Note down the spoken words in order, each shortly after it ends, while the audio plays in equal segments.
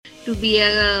to be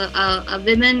a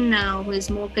woman who is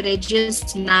more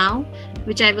courageous now,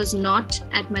 which I was not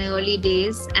at my early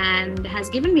days, and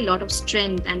has given me a lot of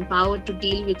strength and power to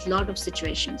deal with a lot of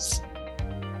situations.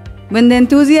 When the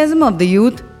enthusiasm of the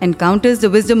youth encounters the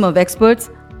wisdom of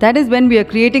experts, that is when we are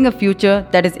creating a future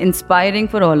that is inspiring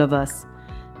for all of us.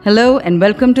 Hello and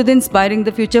welcome to the Inspiring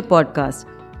the Future podcast.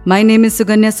 My name is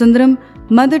Suganya Sundaram,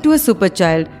 mother to a super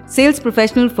child, sales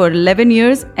professional for 11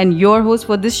 years and your host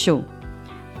for this show.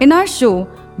 In our show,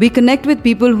 we connect with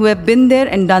people who have been there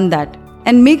and done that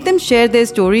and make them share their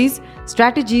stories,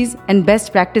 strategies and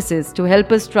best practices to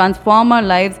help us transform our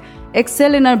lives,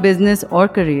 excel in our business or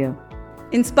career.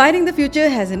 Inspiring the Future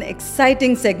has an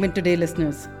exciting segment today,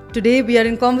 listeners. Today, we are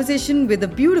in conversation with a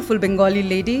beautiful Bengali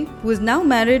lady who is now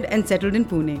married and settled in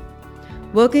Pune.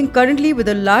 Working currently with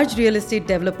a large real estate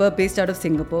developer based out of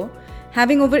Singapore,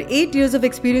 having over 8 years of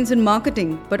experience in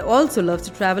marketing, but also loves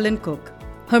to travel and cook.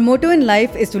 Her motto in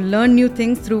life is to learn new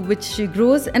things through which she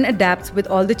grows and adapts with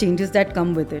all the changes that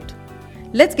come with it.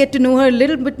 Let's get to know her a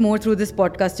little bit more through this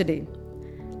podcast today.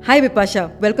 Hi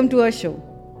Bipasha, welcome to our show.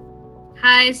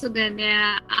 Hi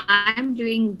Suganya, I'm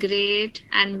doing great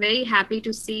and very happy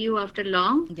to see you after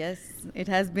long. Yes, it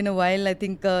has been a while. I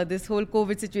think this whole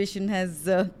COVID situation has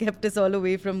kept us all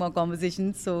away from our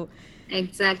conversations. So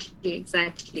Exactly.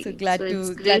 So glad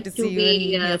to see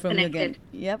you and hear from you again.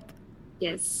 Yep.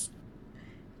 Yes.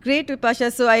 Great,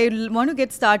 Bipasha. So I want to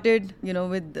get started,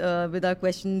 with our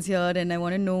questions here, and I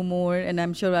want to know more, and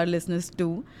I'm sure our listeners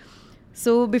too.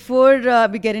 So before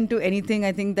we get into anything,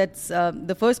 I think that's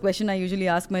the first question I usually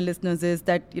ask my listeners is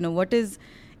that, what is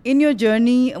in your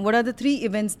journey, what are the 3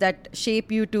 events that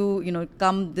shape you to,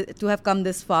 to have come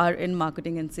this far in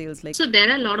marketing and sales? So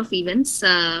there are a lot of events,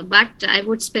 but I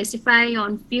would specify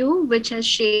on few which has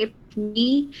shaped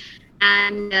me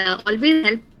and always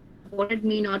helped supported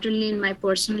me not only in my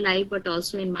personal life but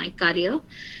also in my career.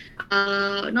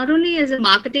 Not only as a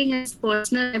marketing, as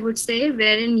personal, I would say,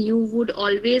 wherein you would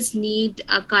always need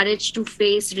a courage to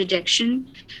face rejection,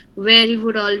 where you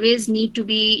would always need to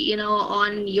be,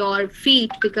 on your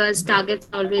feet because targets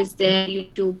are always there, you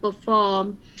need to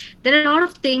perform. There are a lot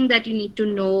of things that you need to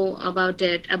know about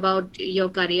it, about your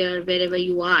career, wherever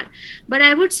you are. But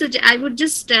I would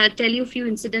just tell you a few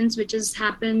incidents which has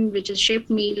happened, which has shaped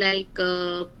me.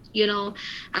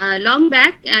 Long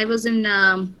back, I was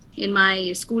in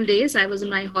my school days, I was in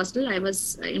my hostel, I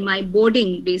was in my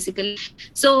boarding basically.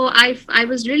 So I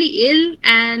was really ill,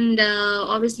 and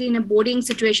obviously in a boarding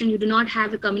situation you do not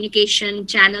have a communication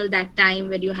channel that time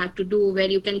where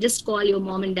you can just call your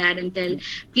mom and dad and tell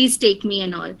please take me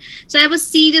and all. So I was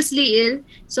seriously ill,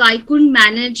 so I couldn't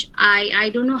manage. I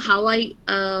don't know how I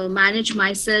managed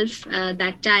myself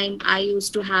that time. I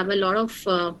used to have a lot of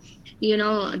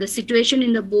the situation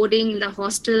in the boarding, in the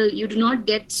hostel, you do not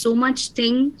get so much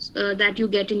things that you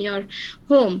get in your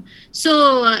home.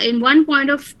 So in one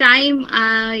point of time,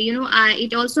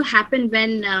 it also happened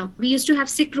when we used to have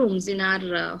sick rooms in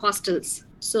our hostels.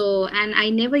 So, and I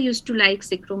never used to like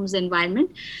sick rooms environment.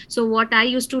 So what I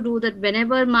used to do, that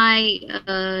whenever my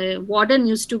warden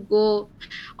used to go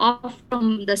off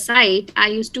from the site, I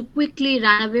used to quickly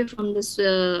run away from the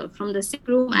sick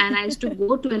room, and I used to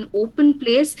go to an open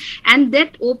place, and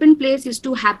that open place used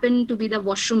to happen to be the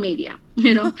washroom area.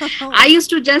 I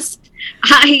used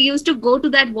to go to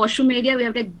that washroom area. We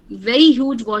have a very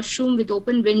huge washroom with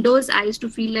open windows. I used to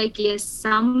feel like, yes,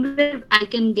 somewhere I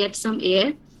can get some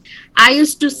air. I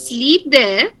used to sleep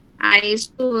there. I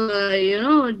used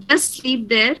to, just sleep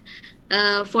there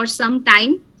for some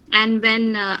time. And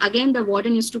when again the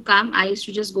warden used to come, I used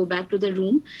to just go back to the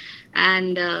room.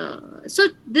 And so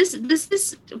this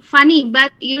is funny,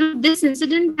 but this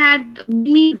incident had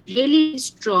made me really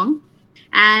strong.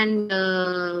 And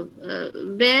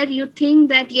where you think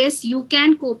that yes, you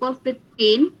can cope up with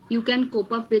pain, you can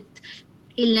cope up with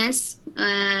illness,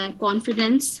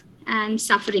 confidence, and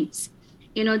sufferings.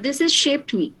 This has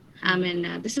shaped me. I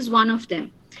mean, this is one of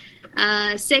them.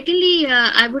 Secondly,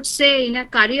 I would say in a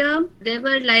career, there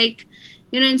were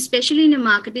especially in a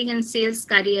marketing and sales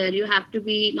career, you have to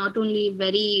be not only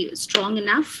very strong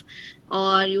enough,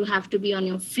 or you have to be on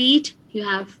your feet.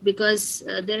 Because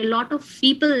there are a lot of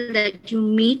people that you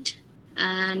meet,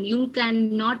 and you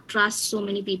cannot trust so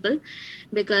many people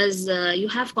because you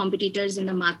have competitors in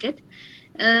the market.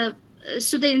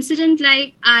 So the incident,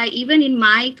 even in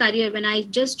my career, when I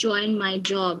just joined my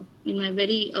job in my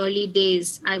very early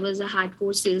days, I was a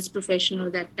hardcore sales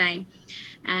professional that time.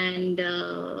 And,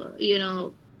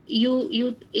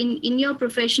 you in your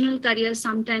professional career,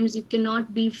 sometimes you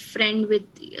cannot be friend with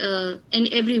in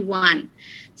everyone,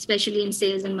 especially in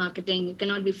sales and marketing. You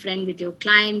cannot be friend with your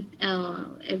client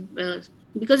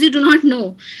because you do not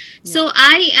know. Yeah. So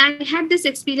I had this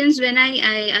experience when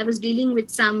I was dealing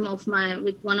with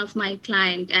one of my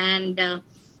client, and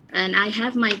I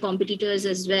have my competitors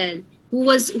as well,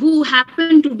 who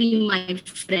happened to be my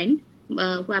friend.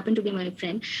 Who happened to be my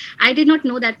friend. I did not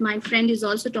know that my friend is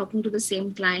also talking to the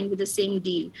same client with the same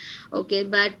deal. Okay,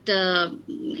 but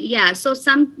yeah, so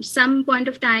some point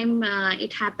of time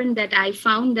it happened that I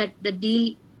found that the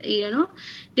deal,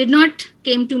 did not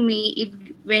came to me. It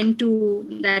went to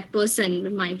that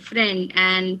person, my friend,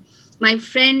 and my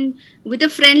friend, with a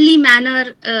friendly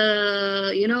manner,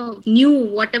 knew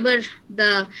whatever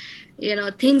the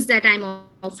things that I'm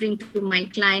offering to my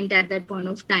client at that point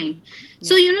of time.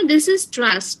 So Yeah. this is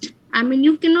trust. I mean,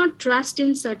 you cannot trust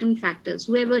in certain factors,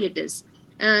 whoever it is.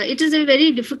 It is a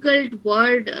very difficult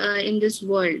word in this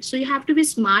world. So you have to be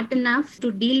smart enough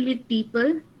to deal with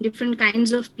people, different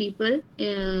kinds of people.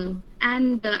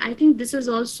 And I think this is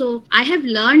also, I have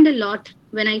learned a lot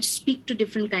when I speak to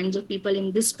different kinds of people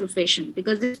in this profession,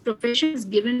 because this profession has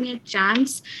given me a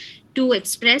chance to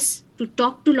express, to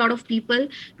talk to a lot of people,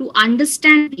 to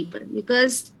understand people.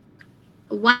 Because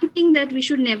one thing that we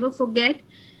should never forget,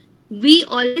 we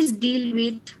always deal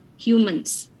with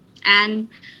humans, and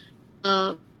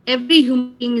every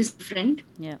human being is different.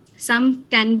 Yeah. Some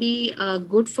can be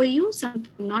good for you, some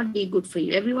cannot be good for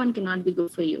you. Everyone cannot be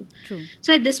good for you. True.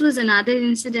 So this was another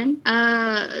incident.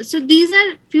 So these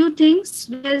are few things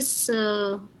which has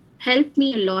helped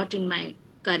me a lot in my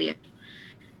career.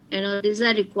 These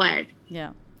are required.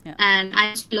 Yeah. Yeah. And I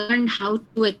also learned how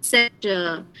to accept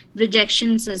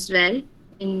rejections as well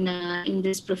in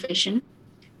this profession,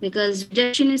 because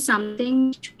rejection is something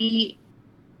which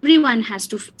everyone has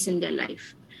to face in their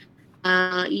life.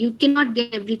 You cannot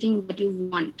get everything that you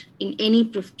want in any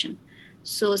profession.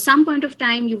 So some point of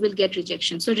time you will get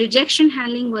rejection. So rejection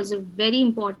handling was a very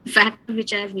important factor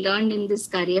which I've learned in this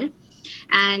career.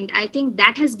 And I think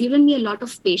that has given me a lot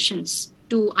of patience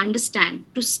to understand,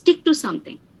 to stick to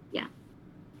something. Yeah.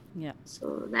 Yeah.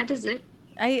 So that is it.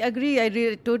 I agree.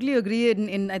 Totally agree.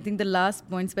 In I think the last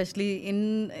point, especially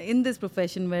in this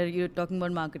profession where you're talking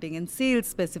about marketing and sales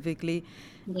specifically,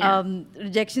 Yeah.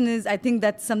 rejection is. I think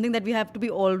that's something that we have to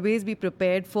always be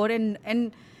prepared for.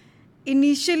 And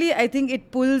initially, I think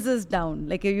it pulls us down.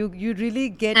 Like you really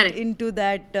get Correct. into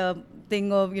that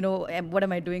thing of what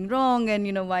am I doing wrong,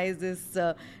 and why is this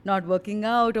not working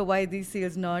out, or why these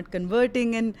sales not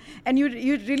converting, and you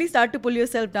really start to pull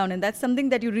yourself down, and that's something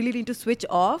that you really need to switch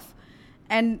off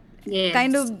and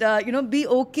kind Yes. of be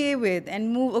okay with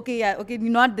and move. Okay, yeah, okay,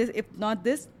 not this. If not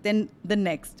this, then the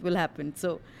next will happen.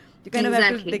 So you kind of have to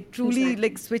Exactly. like truly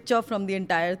like Exactly. switch off from the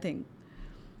entire thing.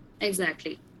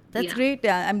 Exactly. That's Yeah. great.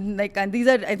 Yeah, I'm like, and these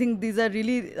are, I think these are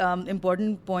really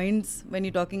important points when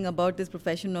you're talking about this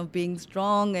profession of being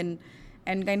strong and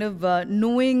kind of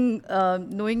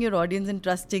knowing your audience and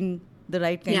trusting the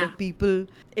right kind Yeah. of people.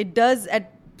 It does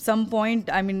at some point.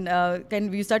 I mean,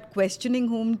 can you start questioning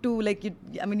whom to like?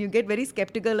 I mean, you get very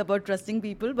skeptical about trusting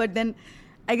people, but then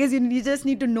I guess you just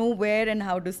need to know where and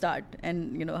how to start,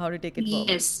 and how to take it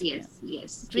forward. Yes, Yeah. yes,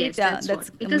 yes, Great. yes. Yeah, That's what. that's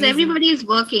Because amazing. everybody is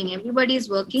working,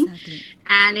 Exactly.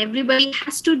 and everybody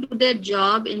has to do their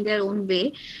job in their own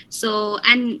way. So,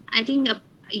 and I think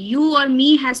you or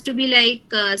me has to be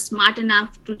like smart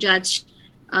enough to judge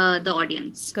the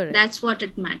audience. Correct. That's what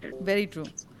it matters. Very true.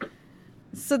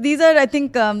 So these are, I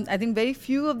think, very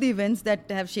few of the events that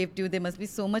have shaped you. There must be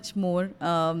so much more.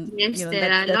 Yes,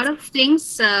 there are a lot That's of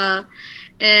things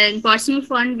in personal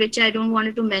fund which I don't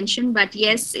wanted to mention, but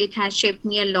yes, it has shaped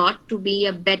me a lot to be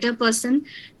a better person,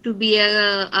 to be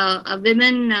a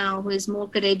woman who is more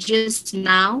courageous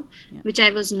now, yeah. which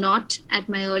I was not at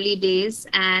my early days,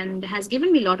 and has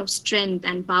given me a lot of strength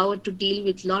and power to deal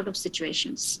with a lot of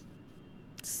situations.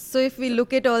 So if we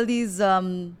look at all these,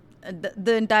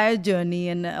 the entire journey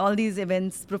and all these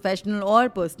events, professional or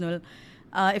personal,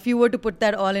 if you were to put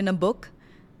that all in a book,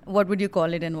 what would you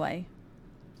call it and why?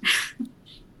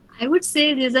 I would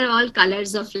say these are all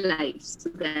colors of life,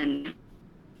 Suganya.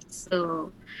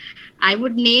 So I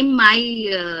would name my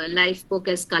life book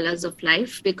as Colors of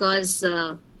Life, because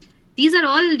these are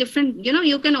all different.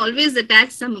 You can always attach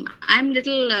some. I'm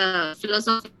little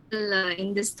philosophical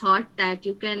in this thought that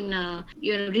you can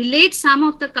relate some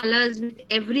of the colors with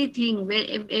everything, where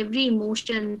every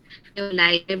emotion in your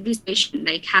life, every situation,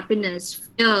 like happiness,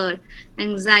 fear,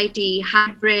 anxiety,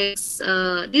 heartbreaks.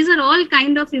 These are all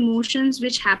kind of emotions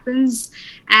which happens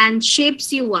and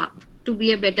shapes you up to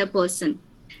be a better person.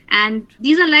 And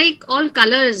these are like all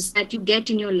colors that you get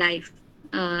in your life.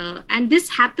 And this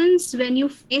happens when you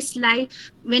face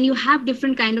life, when you have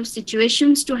different kind of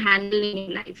situations to handle in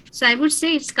your life. So I would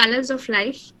say it's colors of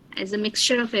life as a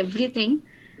mixture of everything.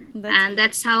 That's and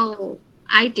that's how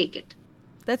I take it.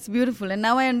 That's beautiful, and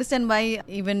now I understand why.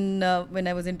 Even when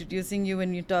I was introducing you,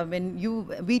 when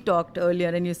we talked earlier,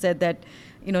 and you said that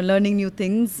learning new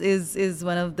things is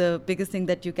one of the biggest thing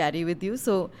that you carry with you.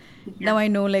 So now Yeah. I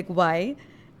know like why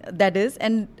that is.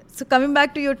 And so coming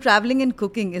back to your traveling and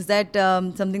cooking, is that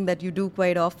something that you do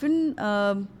quite often?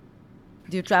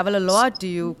 Do you travel a lot? Do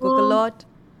you cook a So lot?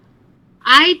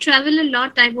 I travel a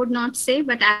lot, I would not say,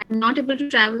 but I'm not able to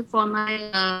travel for my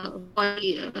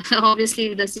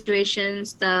obviously the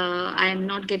situations. I am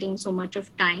not getting so much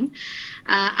of time.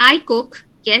 I cook.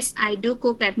 Yes, I do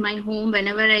cook at my home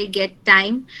whenever I get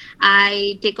time.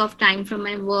 I take off time from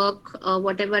my work.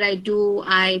 Whatever I do,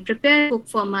 I prepare cook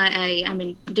for I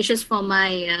mean dishes for my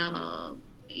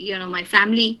my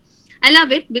family. I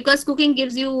love it because cooking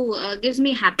gives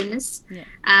me happiness.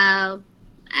 Yeah.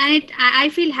 I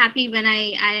feel happy when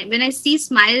I see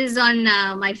smiles on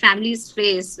my family's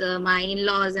face, my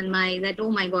in-laws and my that,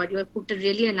 oh my God, you have cooked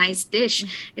a nice dish.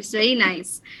 It's very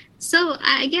nice. So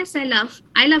I guess I love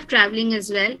traveling as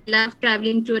well. I love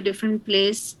traveling to a different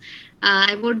place.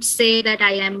 I would say that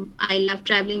I love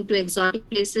traveling to exotic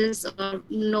places, or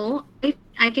no,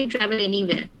 I can travel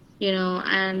anywhere,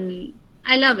 and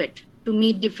I love it to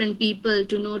meet different people,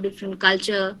 to know different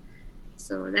culture.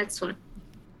 So that's what.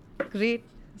 Great.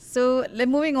 So,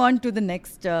 moving on to the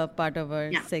next part of our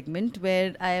Yeah. segment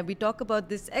where we talk about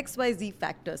this XYZ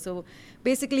factor. So,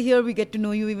 basically, here we get to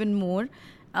know you even more.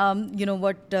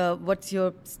 What's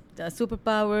your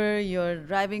superpower, your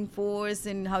driving force,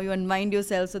 and how you unwind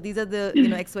yourself. So, these are the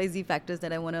XYZ factors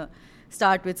that I want to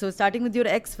start with. So, starting with your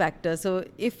X factor. So,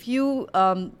 if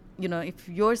if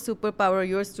your superpower,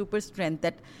 your super strength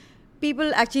that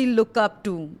people actually look up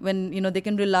to, when they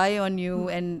can rely on you,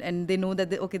 and they know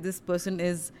that okay, this person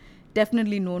is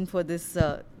definitely known for this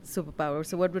superpower.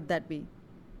 So what would that be?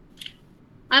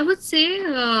 I would say,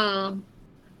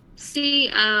 see,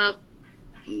 I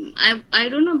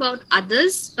don't know about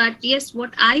others, but yes,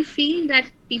 what I feel that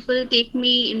people take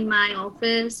me in my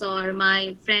office or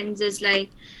my friends is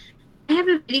like, I have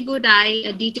a very good eye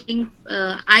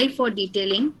for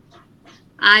detailing.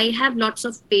 I have lots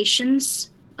of patience.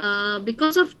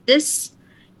 Because of this,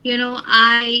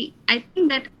 I think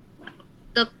that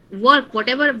the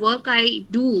whatever work I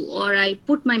do or I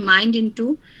put my mind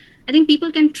into, I think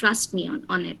people can trust me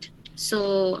on it.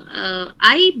 So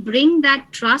I bring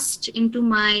that trust into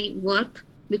my work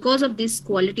because of these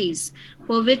qualities,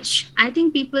 for which I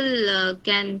think people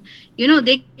can,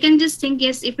 they can just think,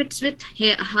 yes, if it's with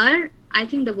her, I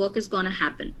think the work is going to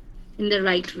happen in the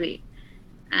right way.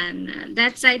 And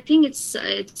that's, I think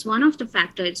it's one of the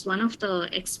factor, it's one of the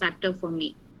X factor for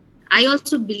me. I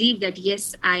also believe that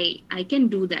yes, I can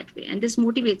do that way, and this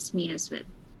motivates me as well.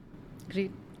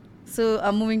 Great. So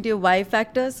I'm moving to your Y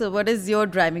factor. So what is your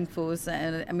driving force?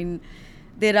 And I mean,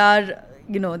 there are,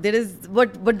 there is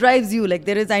what drives you. Like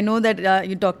there is, I know that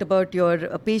you talked about your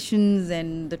patience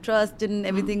and the trust and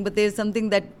everything, but there's something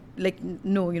that like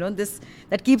no, this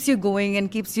that keeps you going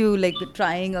and keeps you like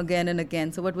trying again and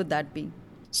again. So what would that be?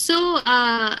 So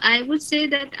I would say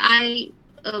that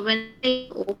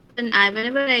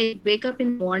whenever I wake up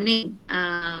in the morning,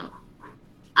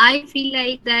 I feel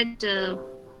like that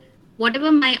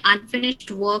whatever my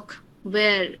unfinished work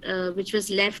which was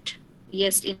left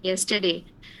yesterday,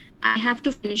 I have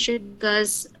to finish it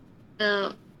because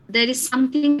there is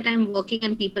something that I'm working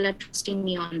and people are trusting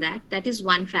me on that. That is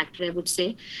one factor, I would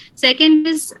say. Second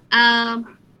is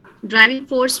driving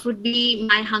force would be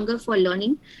my hunger for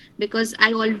learning, because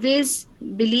I always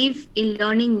believe in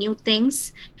learning new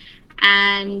things,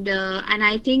 and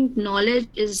I think knowledge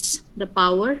is the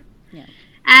power. Yeah.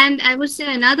 And I would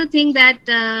say another thing that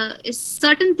is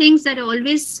certain things that I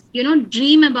always,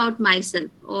 dream about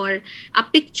myself, or a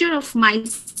picture of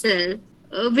myself,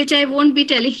 which I won't be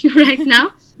telling you right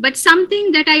now, but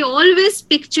something that I always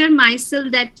picture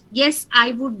myself that, yes,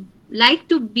 I would like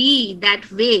to be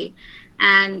that way.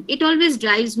 And it always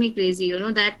drives me crazy,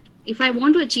 that if I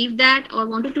want to achieve that or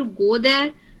wanted to go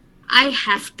there, I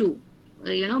have to,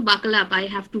 buckle up. I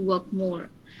have to work more.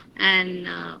 And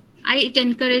it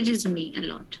encourages me a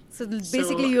lot. So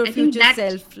basically, So your I think future that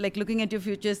self, like looking at your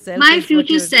future self, my is what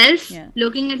future you're. self, Yeah.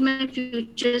 looking at my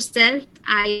future self,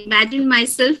 I imagine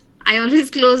myself. I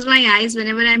always close my eyes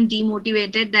whenever I'm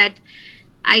demotivated. That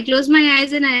I close my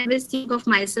eyes and I always think of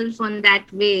myself on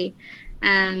that way.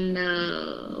 And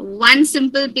one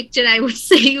simple picture I would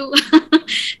say you,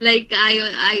 like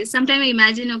I sometimes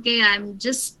imagine, okay, I'm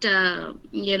just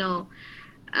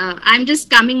I'm just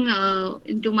coming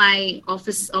into my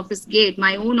office gate,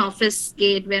 my own office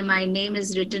gate, where my name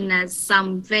is written as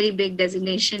some very big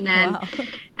designation, Wow.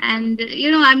 and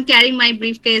I'm carrying my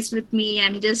briefcase with me.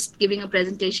 I'm just giving a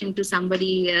presentation to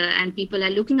somebody, and people are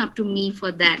looking up to me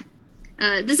for that.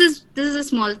 This is a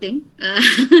small thing.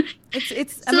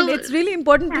 It's I mean So it's really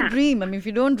important to yeah, dream. I mean if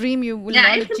you don't dream you will yeah,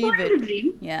 not it's achieve important it. to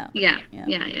dream. Yeah. Yeah, Yeah.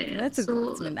 yeah, yeah, yeah. That's a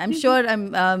So I mean, I'm sure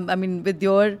I mean with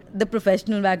your the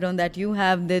professional background that you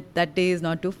have that day is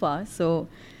not too far. So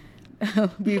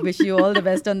we wish you all the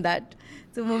best on that.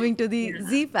 So moving to the yeah.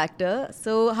 Z factor.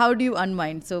 So how do you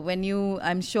unwind? So when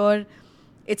I'm sure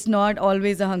it's not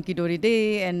always a hunky dory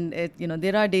day, and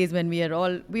there are days when we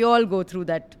all go through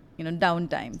that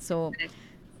downtime. So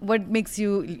what makes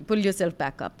you pull yourself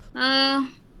back up? Uh,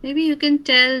 Maybe you can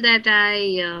tell that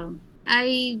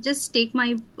I just take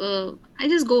my I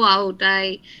just go out.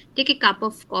 I take a cup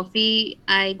of coffee.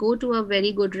 I go to a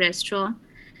very good restaurant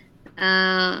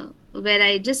where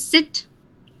I just sit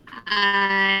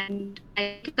and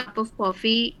I take a cup of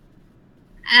coffee,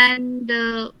 and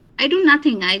I do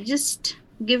nothing. I just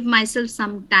give myself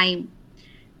some time,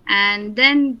 and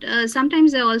then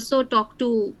sometimes I also talk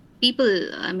to people.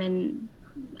 I mean,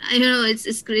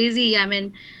 it's crazy. I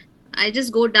mean, I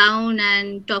just go down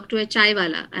and talk to a chai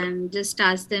wala and just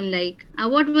ask them like,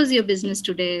 what was your business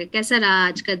today? कैसा रहा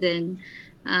आज का दिन?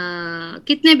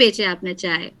 कितने बेचे आपने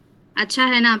चाय? अच्छा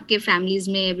है ना आपके families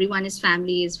में? Everyone is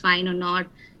family is fine or not?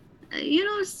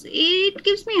 It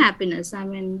gives me happiness. I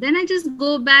mean, then I just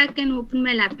go back and open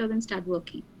my laptop and start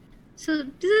working. So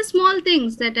these are small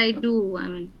things that I do. I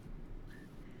mean,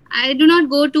 I do not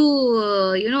go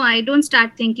to, I don't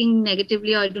start thinking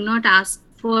negatively, or I do not ask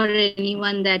for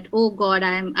anyone that, oh God,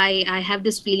 I have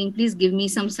this feeling, please give me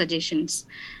some suggestions.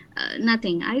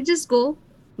 Nothing. I just go,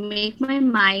 make my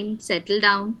mind settle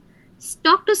down,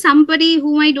 talk to somebody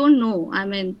whom I don't know. I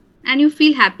mean, and you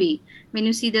feel happy when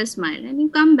you see their smile and you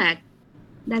come back.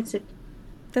 That's it.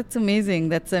 That's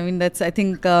amazing. I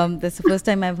think that's the first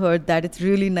time I've heard that. It's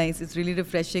really nice. It's really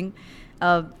refreshing.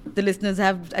 The listeners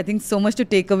have, I think, so much to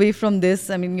take away from this.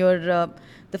 I mean,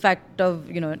 the fact of,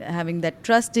 having that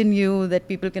trust in you that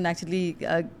people can actually,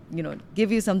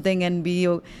 give you something and be,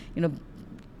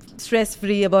 stress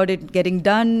free about it getting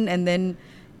done, and then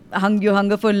your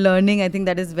hunger for learning. I think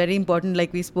that is very important.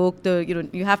 Like we spoke,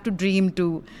 you have to dream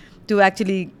to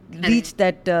actually reach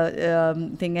that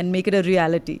thing and make it a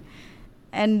reality.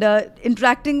 And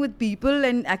interacting with people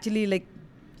and actually like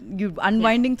you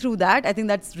unwinding through that, I think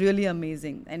that's really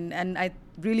amazing. And I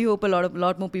really hope a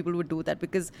lot more people would do that,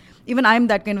 because even I'm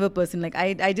that kind of a person. Like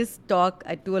I just talk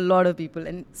to a lot of people,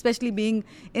 and especially being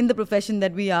in the profession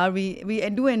that we are, we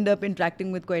do end up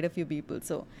interacting with quite a few people.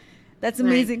 So that's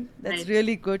amazing. That's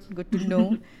really good to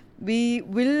know. We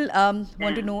will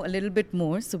want to know a little bit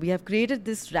more. So we have created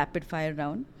this rapid fire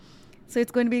round. So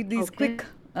it's going to be these quick,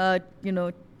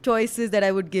 choices that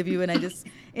I would give you,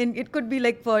 and it could be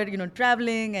like for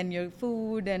traveling and your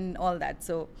food and all that.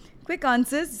 So quick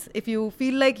answers. If you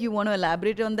feel like you want to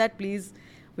elaborate on that, please,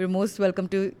 we're most welcome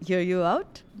to hear you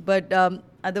out. But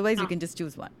otherwise, you can just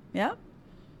choose one. Yeah,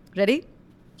 ready?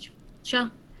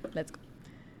 Sure. Let's go.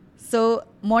 So,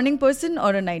 morning person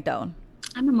or a night owl?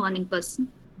 I'm a morning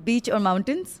person. Beach or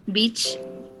mountains? Beach.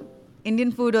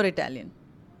 Indian food or Italian?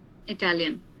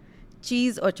 Italian.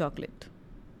 Cheese or chocolate?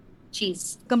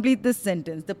 Cheese. Complete this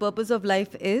sentence. The purpose of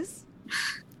life is?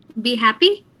 Be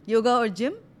happy. Yoga or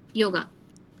gym? Yoga.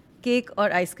 Cake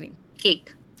or ice cream?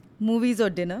 Cake. Movies or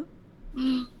dinner?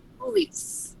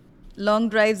 Movies. Long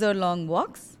drives or long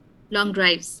walks? Long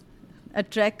drives. A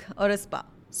trek or a spa?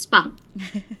 Spa.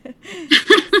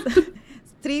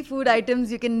 3 food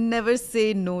items you can never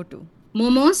say no to.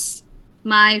 Momos,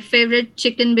 my favorite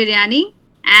chicken biryani,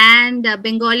 and a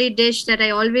Bengali dish that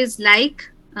I always like.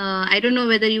 I don't know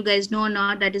whether you guys know or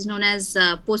not. That is known as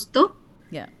posto.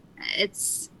 Yeah.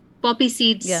 It's poppy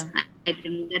seeds Yeah.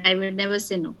 item that I will never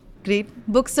say no. Great.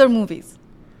 Books or movies?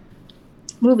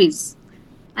 Movies.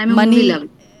 I'm a movie lover.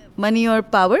 Money or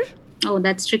power? Oh,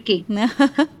 that's tricky.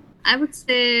 I would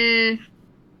say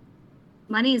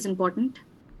money is important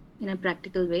in a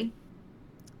practical way.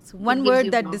 So one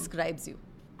word that describes you.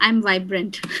 I'm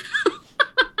vibrant.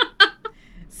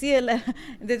 See,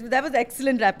 that was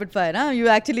excellent rapid fire. Huh? You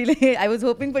actually, I was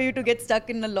hoping for you to get stuck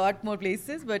in a lot more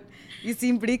places, but you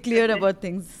seem pretty clear about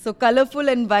things. So colorful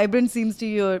and vibrant seems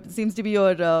to be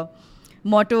your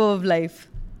motto of life.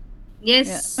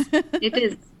 Yes, it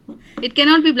is. It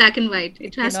cannot be black and white.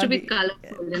 It has to be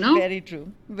colorful, Very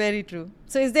true. Very true.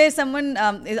 So is there someone,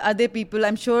 are there people,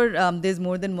 I'm sure there's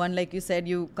more than one, like you said,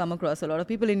 you come across a lot of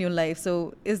people in your life.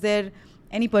 So is there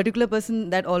any particular person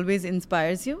that always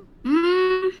inspires you?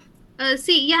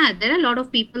 See, yeah, there are a lot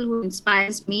of people who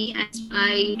inspires me.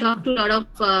 I talk to a lot of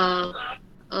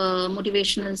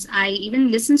motivationals. I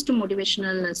even listens to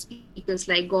motivational speakers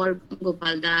like Gaur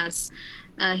Gopal Das.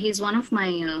 He's one of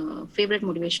my favorite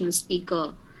motivational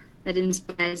speaker that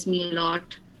inspires me a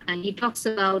lot. And he talks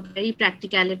about very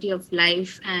practicality of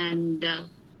life and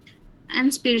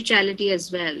spirituality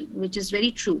as well, which is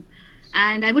very true.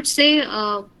 And I would say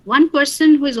one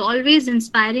person who is always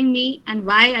inspiring me, and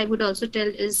why I would also tell,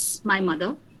 is my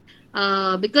mother,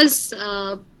 because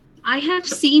I have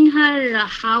seen her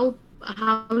how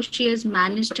she has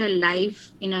managed her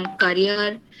life in her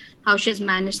career, how she has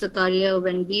managed the career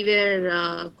when we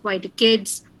were quite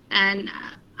kids, and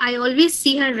I always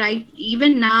see her right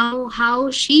even now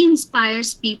how she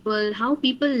inspires people, how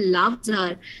people loves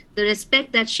her, the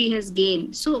respect that she has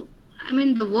gained. So I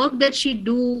mean, the work that she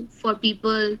do for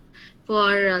people,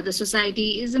 for the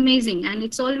society is amazing, and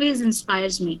it's always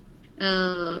inspires me.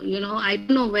 I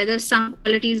don't know whether some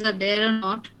qualities are there or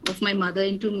not of my mother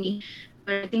into me,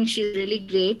 but I think she's really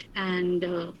great, and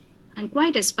I'm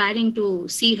quite aspiring to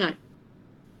see her.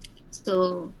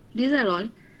 So these are all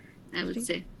I would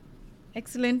say.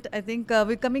 Excellent. I think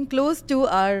we're coming close to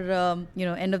our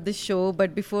end of the show.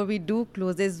 But before we do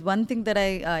close, there's one thing that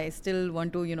I still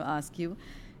want to ask you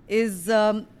is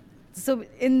so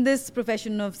in this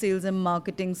profession of sales and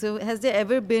marketing. So has there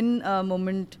ever been a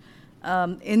moment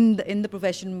in the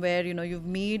profession where you've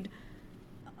made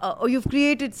or you've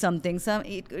created something?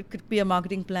 It could be a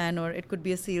marketing plan or it could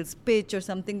be a sales pitch or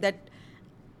something that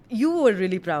you were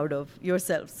really proud of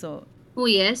yourself. So Oh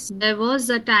yes, there was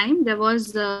a time. There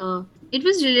was. It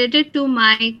was related to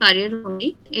my career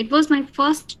only. It was my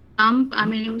first jump. I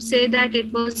mean, I would say that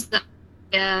it was.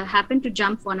 I happened to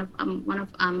jump one of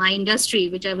my industry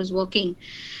which I was working,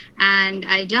 and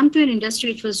I jumped to an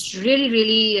industry which was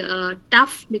really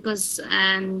tough because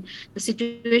and the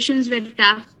situations were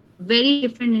tough. Very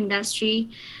different industry.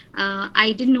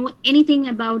 I didn't know anything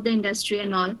about the industry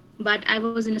and all, but I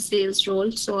was in a sales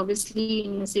role. So obviously,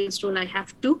 in a sales role, I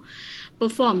have to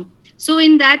perform. So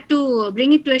in that, to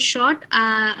bring it to a short,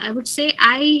 I would say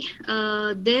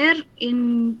there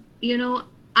in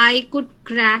I could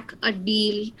crack a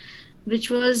deal which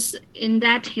was in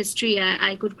that history.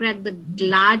 I could crack the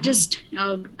largest.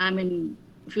 I mean,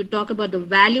 if you talk about the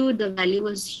value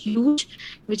was huge,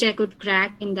 which I could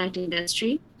crack in that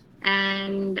industry,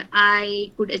 and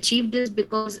I could achieve this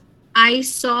because I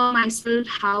saw myself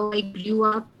how I grew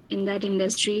up in that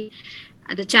industry,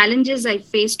 the challenges I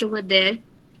faced over there,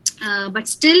 but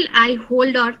still I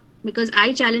hold on because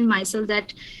I challenge myself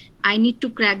that I need to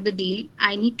crack the deal.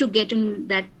 I need to get in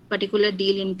that particular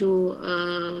deal into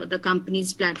the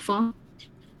company's platform,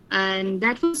 and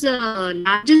that was the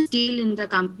largest deal in the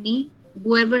company.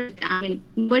 Whoever, I mean,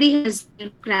 nobody has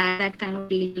cracked that kind of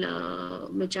deal,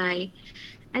 which I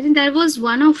think that was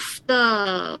one of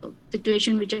the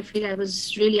situation which I feel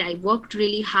I worked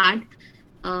really hard.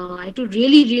 I had to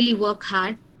really work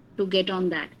hard to get on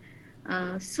that.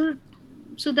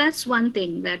 So that's one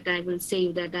thing that I will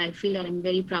say that I feel that I'm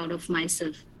very proud of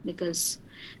myself, because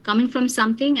coming from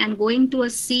something and going to a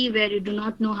sea where you do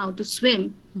not know how to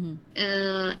swim,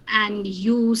 and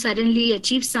you suddenly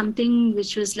achieve something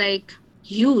which was like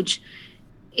huge,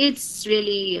 it's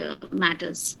really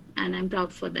matters, and I'm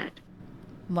proud for that.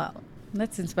 wow,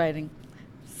 that's inspiring.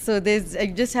 So there's I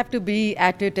just have to be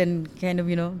at it and kind of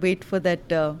wait for that.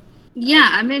 Yeah,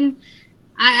 I mean,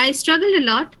 I struggled a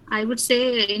lot. I would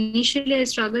say initially I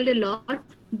struggled a lot,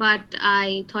 but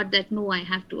I thought that no, I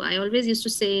have to. I always used to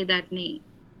say that नहीं,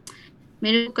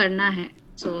 मेरे को करना है.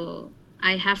 So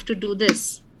I have to do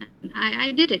this. And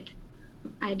I did it.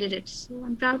 I did it. So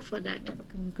I'm proud for that.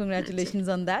 Congratulations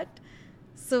on that.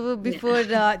 So before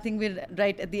I think we're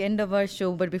right at the end of our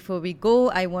show, but before we go,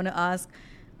 I want to ask,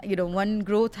 one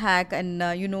growth hack, and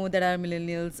that our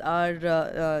millennials are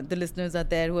the listeners are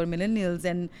there who are millennials,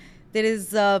 and there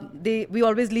is we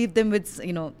always leave them with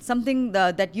something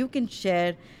that you can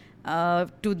share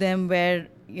to them where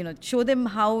show them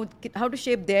how to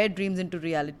shape their dreams into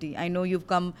reality. I know you've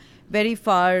come very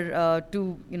far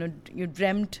to you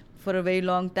dreamt for a very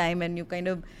long time, and you kind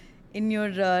of in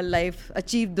your life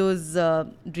achieved those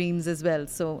dreams as well.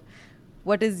 So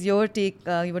what is your take,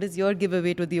 what is your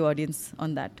giveaway to the audience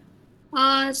on that?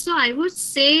 So I would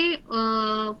say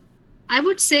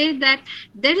that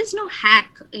there is no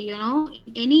hack, in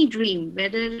any dream,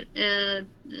 whether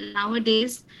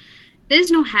nowadays there is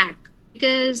no hack,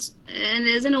 because and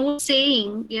there's an old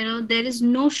saying, there is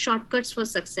no shortcuts for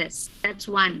success. That's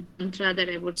one mantra that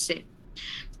I would say.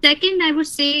 Second, I would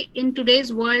say in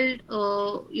today's world,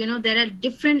 there are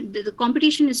different, the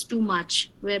competition is too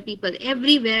much where people,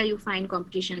 everywhere you find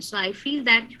competition. So I feel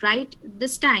that right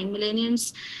this time,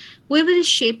 millennials, whoever is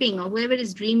shaping or whoever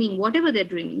is dreaming, whatever they're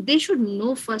dreaming, they should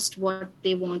know first what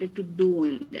they wanted to do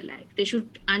in their life. They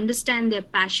should understand their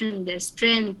passion, their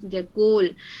strength, their goal,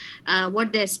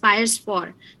 what they aspires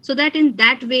for, so that in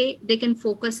that way they can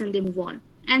focus and they move on.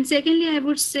 And secondly, I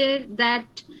would say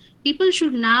that people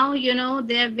should now,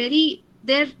 they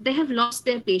have lost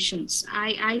their patience.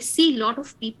 I see a lot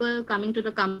of people coming to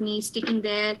the company, sticking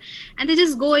there, and they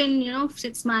just go in,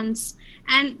 6 months,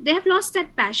 and they have lost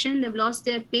that passion, they've lost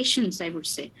their patience, I would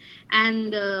say.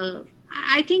 And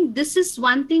I think this is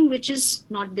one thing which is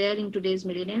not there in today's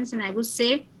millennials, and I would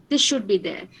say this should be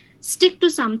there. Stick to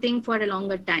something for a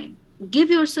longer time,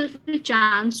 give yourself a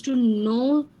chance to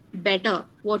know better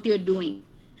what you're doing,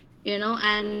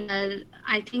 and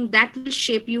I think that will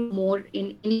shape you more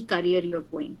in any career you're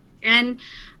going. And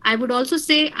I would also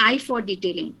say eye for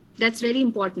detailing, that's very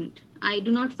important. I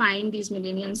do not find these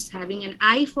millennials having an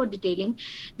eye for detailing.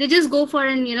 They just go for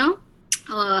an,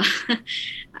 uh,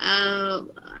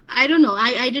 I don't know,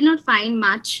 I did not find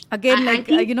much. Again, I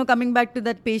think, coming back to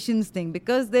that patience thing,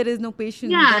 because there is no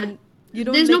patience, yeah, then you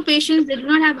don't there's no patience, they do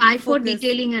not have eye for focus.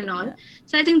 detailing and all. Yeah.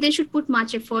 So I think they should put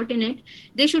much effort in it.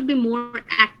 They should be more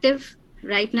active.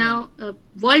 Right now,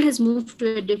 world has moved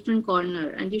to a different corner,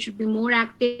 and you should be more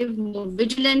active, more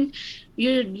vigilant.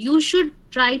 You should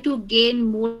try to gain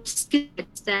more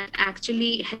skills that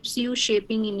actually helps you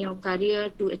shaping in your career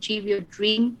to achieve your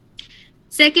dream.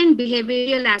 Second,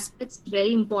 behavioral aspects,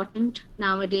 very important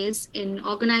nowadays in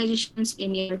organizations,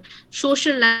 in your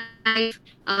social life.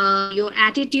 Your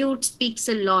attitude speaks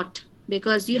a lot,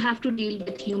 because you have to deal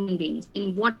with human beings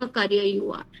in whatever career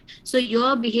you are. So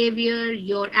your behavior,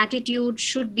 your attitude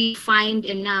should be fine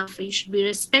enough. You should be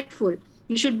respectful.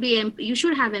 You should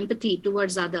have empathy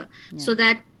towards other, so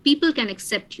that people can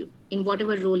accept you in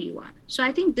whatever role you are. So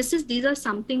I think these are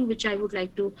something which I would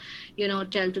like to,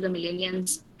 tell to the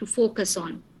millennials to focus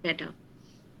on better,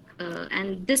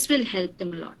 and this will help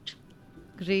them a lot.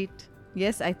 Great.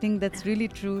 Yes, I think that's really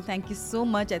true. Thank you so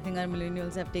much. I think our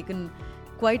millennials have taken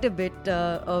quite a bit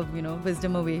of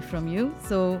wisdom away from you.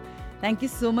 So thank you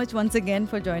so much once again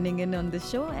for joining in on this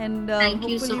show, and Thank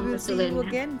you hopefully so we'll much, see you Suganya.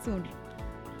 again soon.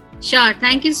 Sure.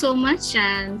 Thank you so much,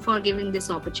 and for giving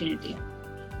this opportunity.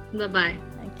 Bye bye.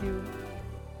 Thank you.